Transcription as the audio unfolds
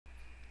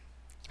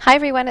Hi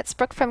everyone, it's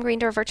Brooke from Green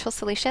Door Virtual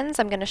Solutions.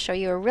 I'm going to show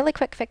you a really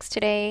quick fix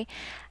today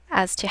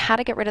as to how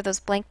to get rid of those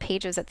blank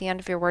pages at the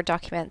end of your Word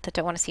document that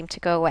don't want to seem to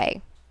go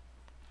away.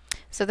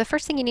 So the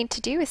first thing you need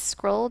to do is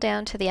scroll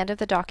down to the end of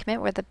the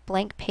document where the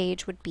blank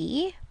page would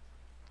be.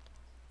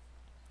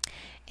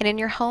 And in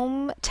your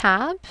Home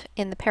tab,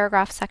 in the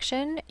Paragraph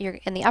section,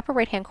 in the upper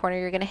right-hand corner,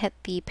 you're going to hit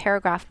the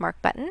Paragraph Mark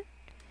button,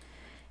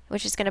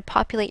 which is going to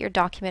populate your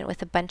document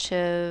with a bunch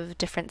of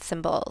different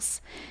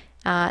symbols.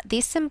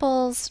 These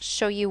symbols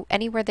show you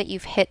anywhere that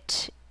you've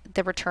hit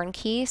the return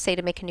key, say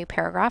to make a new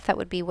paragraph. That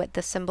would be what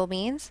this symbol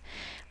means.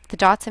 The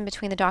dots in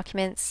between the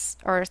documents,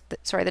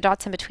 the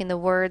dots in between the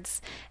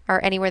words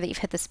are anywhere that you've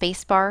hit the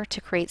space bar to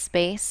create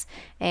space.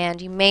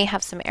 And you may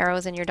have some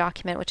arrows in your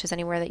document, which is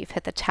anywhere that you've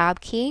hit the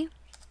tab key.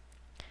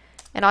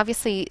 And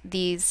obviously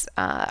these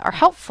are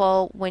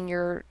helpful when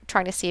you're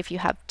trying to see if you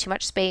have too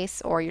much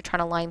space or you're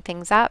trying to line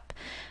things up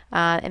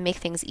and make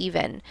things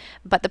even.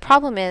 But the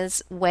problem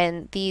is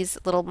when these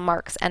little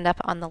marks end up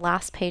on the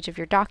last page of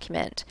your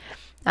document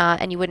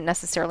and you wouldn't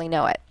necessarily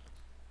know it.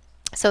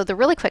 So the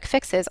really quick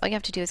fix is all you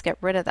have to do is get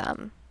rid of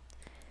them,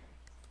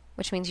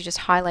 which means you just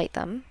highlight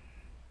them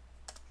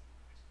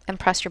and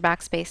press your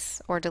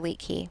backspace or delete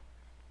key,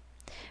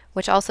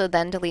 which also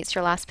then deletes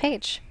your last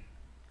page.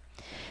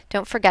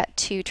 Don't forget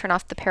to turn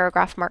off the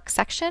paragraph mark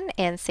section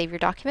and save your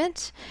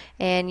document,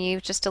 and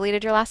you've just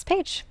deleted your last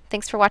page.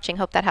 Thanks for watching.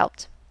 Hope that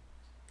helped.